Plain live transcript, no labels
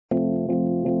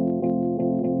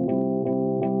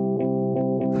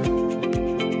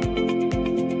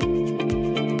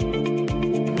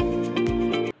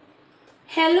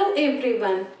Hello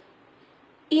everyone.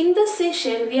 In this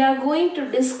session we are going to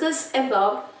discuss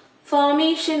about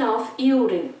formation of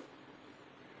urine.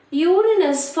 Urine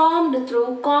is formed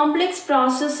through complex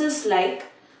processes like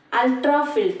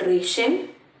ultrafiltration,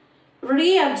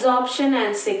 reabsorption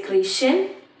and secretion,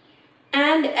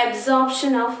 and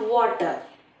absorption of water.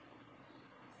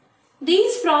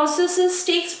 These processes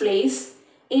take place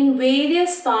in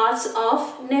various parts of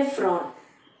nephron.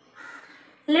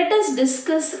 Let us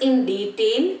discuss in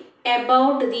detail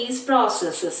about these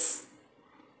processes.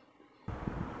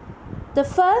 The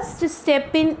first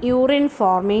step in urine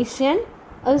formation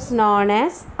is known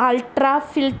as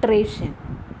ultrafiltration.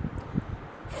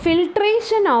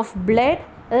 Filtration of blood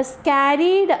is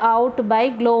carried out by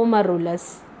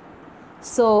glomerulus.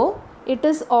 So, it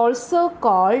is also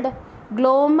called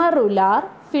glomerular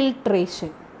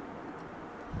filtration.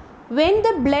 When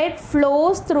the blood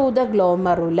flows through the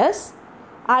glomerulus,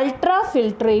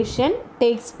 ultrafiltration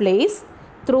takes place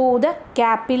through the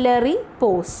capillary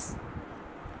pores.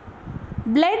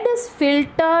 Blood is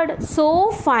filtered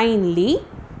so finely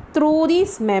through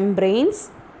these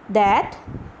membranes that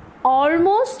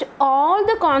almost all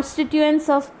the constituents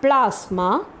of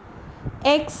plasma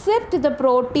except the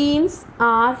proteins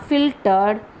are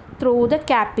filtered through the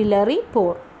capillary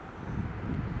pore.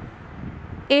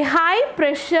 A high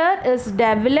pressure is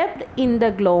developed in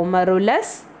the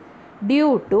glomerulus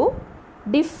due to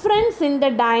difference in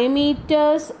the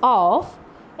diameters of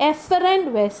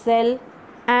efferent vessel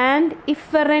and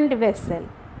efferent vessel.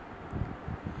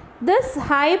 This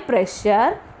high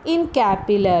pressure in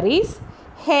capillaries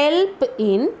help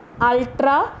in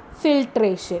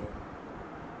ultrafiltration.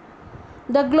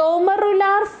 The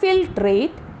glomerular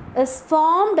filtrate is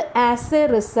formed as a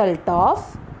result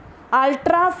of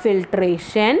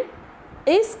ultrafiltration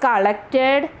is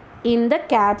collected in the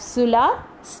capsular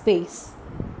space.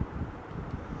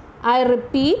 I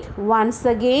repeat once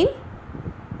again,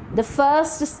 the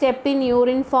first step in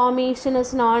urine formation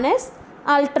is known as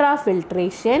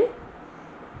ultrafiltration.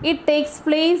 It takes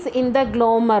place in the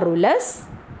glomerulus.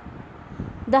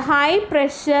 The high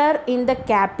pressure in the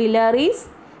capillaries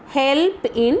help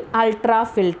in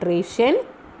ultrafiltration.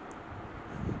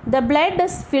 The blood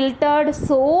is filtered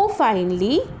so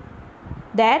finely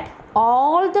that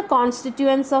all the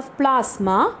constituents of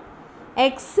plasma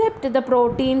except the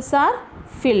proteins are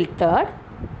filtered.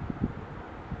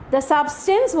 The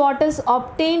substance what is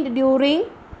obtained during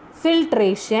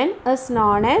filtration is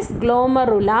known as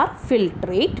glomerular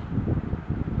filtrate.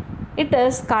 It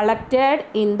is collected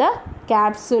in the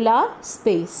capsular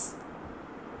space.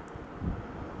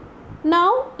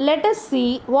 Now let us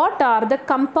see what are the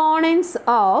components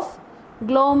of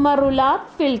glomerular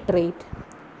filtrate.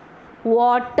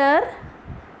 Water,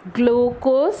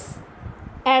 glucose,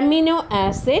 amino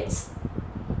acids,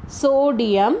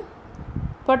 sodium,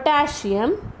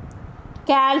 potassium,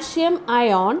 calcium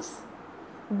ions,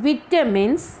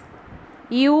 vitamins,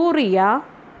 urea,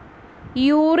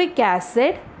 uric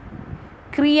acid,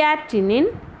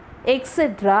 creatinine,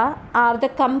 etc. are the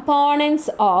components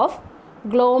of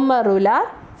glomerular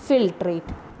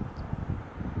filtrate.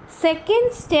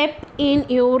 Second step in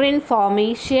urine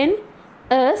formation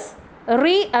is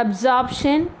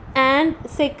reabsorption and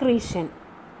secretion.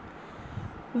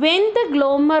 When the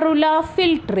glomerular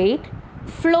filtrate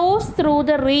flows through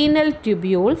the renal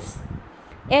tubules,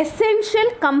 essential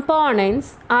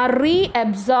components are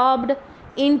reabsorbed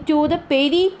into the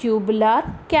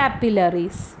peritubular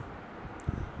capillaries.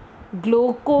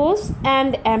 Glucose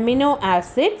and amino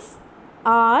acids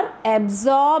are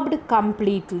absorbed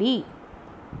completely.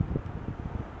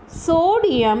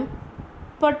 Sodium,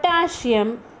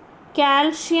 potassium,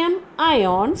 calcium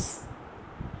ions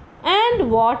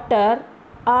and water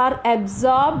are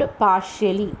absorbed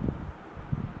partially.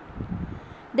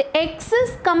 The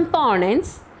excess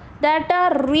components that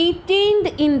are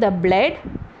retained in the blood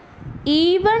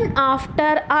even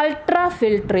after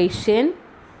ultrafiltration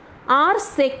are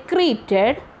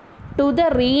secreted to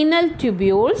the renal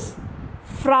tubules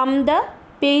from the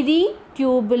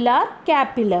peritubular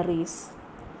capillaries.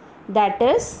 That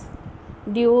is,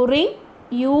 during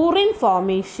urine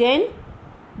formation,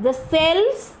 the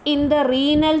cells in the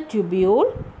renal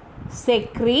tubule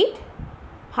secrete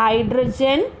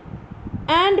hydrogen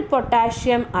and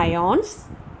potassium ions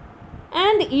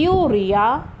and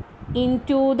urea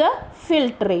into the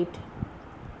filtrate.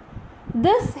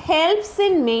 This helps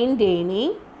in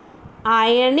maintaining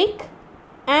ionic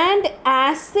and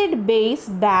acid-base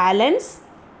balance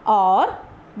or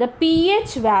the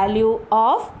pH value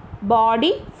of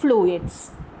body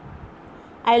fluids.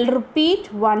 I will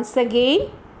repeat once again.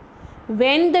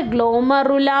 When the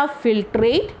glomerular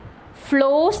filtrate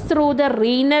flows through the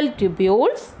renal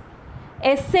tubules,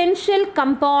 essential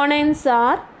components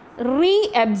are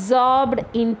reabsorbed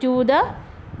into the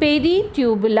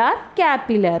peritubular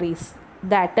capillaries.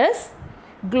 That is,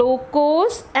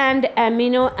 glucose and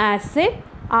amino acid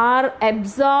are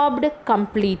absorbed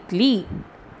completely.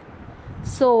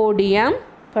 Sodium,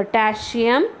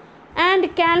 potassium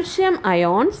and calcium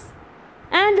ions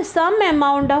and some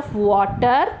amount of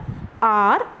water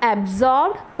are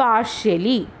absorbed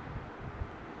partially.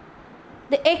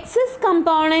 The excess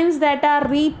components that are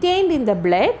retained in the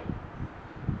blood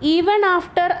even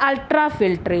after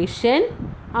ultrafiltration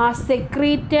are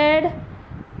secreted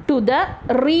to the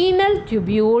renal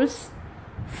tubules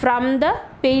from the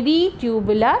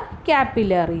peritubular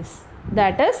capillaries.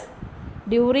 That is,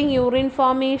 during urine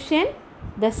formation,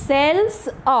 the cells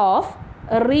of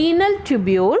renal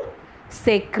tubule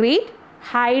secrete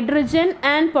hydrogen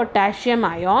and potassium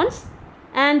ions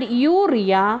and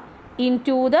urea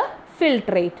into the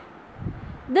filtrate.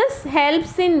 This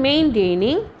helps in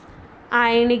maintaining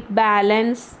ionic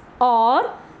balance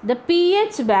or the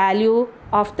pH value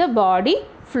of the body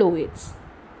fluids.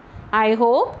 I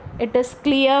hope it is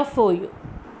clear for you.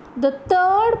 The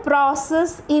third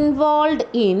process involved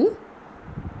in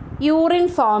urine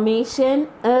formation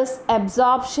is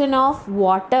absorption of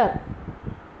water.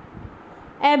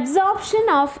 Absorption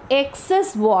of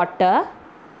excess water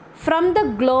from the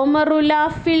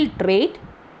glomerular filtrate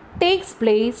takes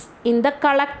place in the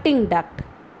collecting duct,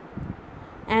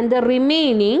 and the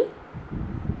remaining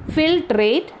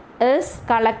filtrate is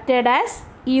collected as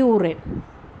urine.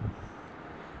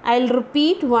 I'll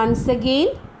repeat once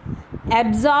again.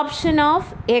 Absorption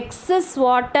of excess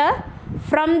water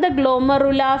from the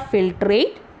glomerular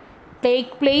filtrate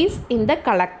take place in the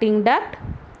collecting duct,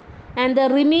 and the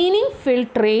remaining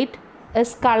filtrate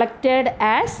is collected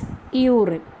as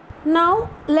urine. Now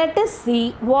let us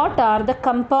see what are the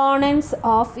components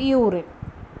of urine.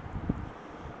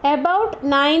 About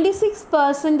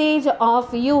 96%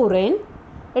 of urine,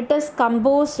 it is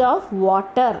composed of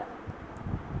water.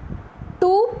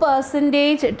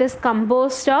 2% it is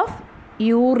composed of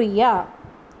urea.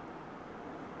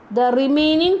 The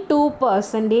remaining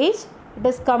 2% it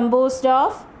is composed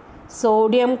of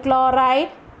sodium chloride,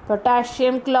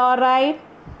 potassium chloride,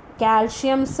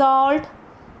 calcium salt,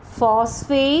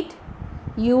 phosphate,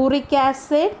 uric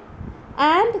acid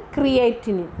and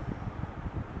creatinine.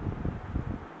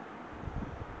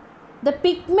 The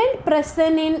pigment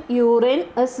present in urine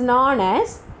is known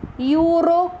as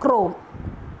urochrome.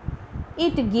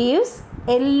 It gives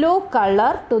yellow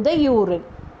color to the urine.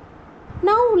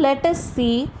 Now let us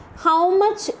see how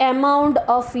much amount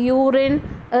of urine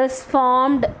is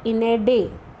formed in a day.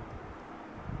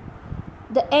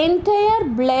 The entire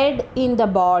blood in the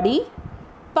body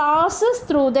passes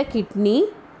through the kidney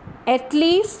at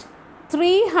least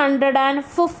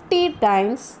 350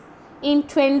 times in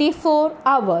 24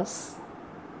 hours.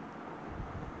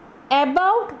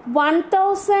 About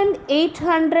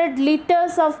 1800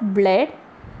 liters of blood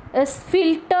is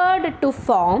filtered to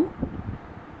form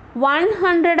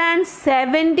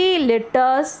 170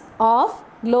 liters of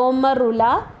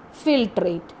glomerular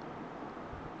filtrate.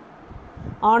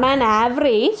 On an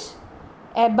average,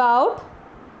 about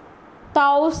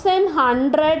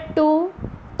 1100 to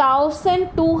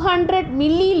 1200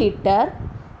 milliliter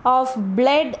of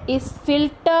blood is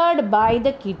filtered by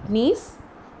the kidneys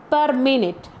per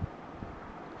minute.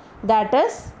 That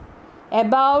is,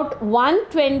 about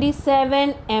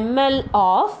 127 ml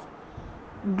of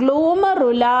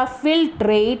glomerular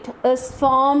filtrate is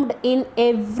formed in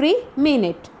every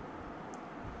minute.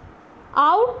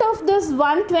 Out of this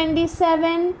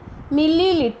 127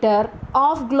 milliliter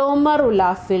of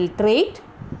glomerular filtrate,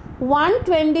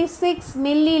 126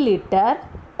 milliliter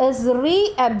is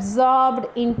reabsorbed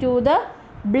into the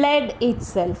blood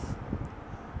itself.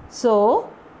 So,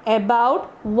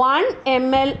 about 1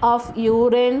 ml of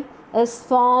urine is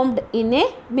formed in a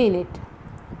minute.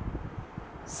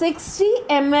 60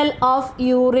 ml of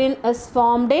urine is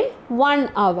formed in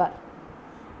 1 hour.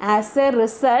 As a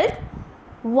result,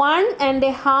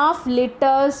 1.5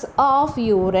 liters of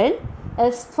urine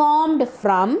is formed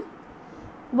from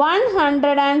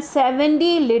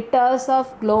 170 liters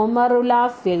of glomerular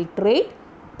filtrate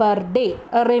per day.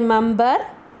 Remember,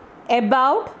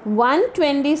 about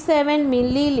 127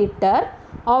 milliliter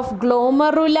of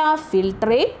glomerular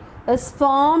filtrate is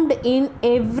formed in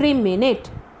every minute.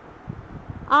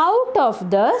 Out of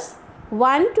this,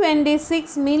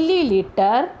 126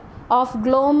 milliliter of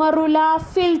glomerular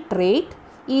filtrate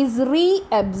is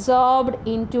reabsorbed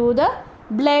into the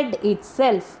blood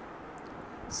itself.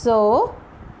 So,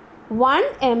 1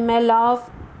 ml of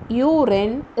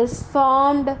urine is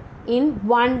formed in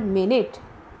 1 minute.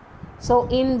 So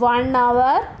in 1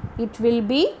 hour it will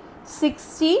be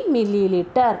 60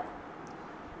 milliliter.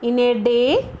 In a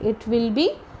day it will be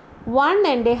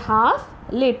 1.5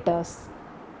 liters.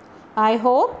 I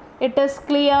hope it is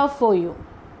clear for you.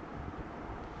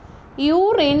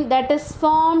 Urine that is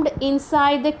formed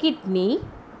inside the kidney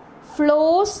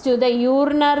flows to the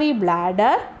urinary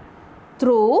bladder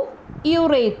through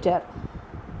ureter.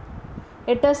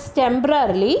 It is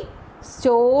temporarily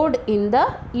stored in the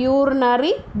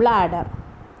urinary bladder.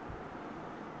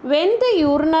 When the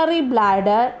urinary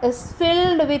bladder is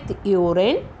filled with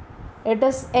urine, it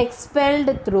is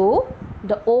expelled through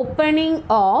the opening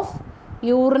of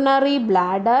urinary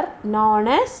bladder known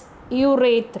as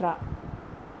urethra.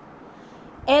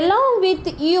 Along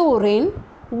with urine,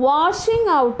 washing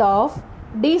out of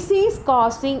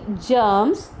disease-causing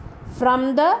germs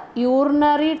from the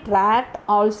urinary tract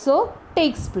also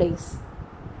takes place.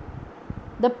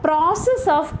 The process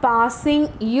of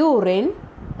passing urine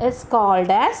is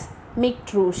called as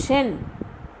micturition.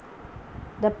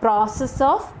 The process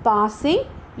of passing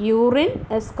urine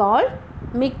is called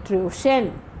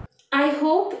micturition. I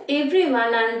hope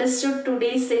everyone understood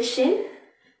today's session.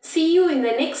 See you in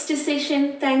the next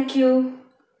session. Thank you.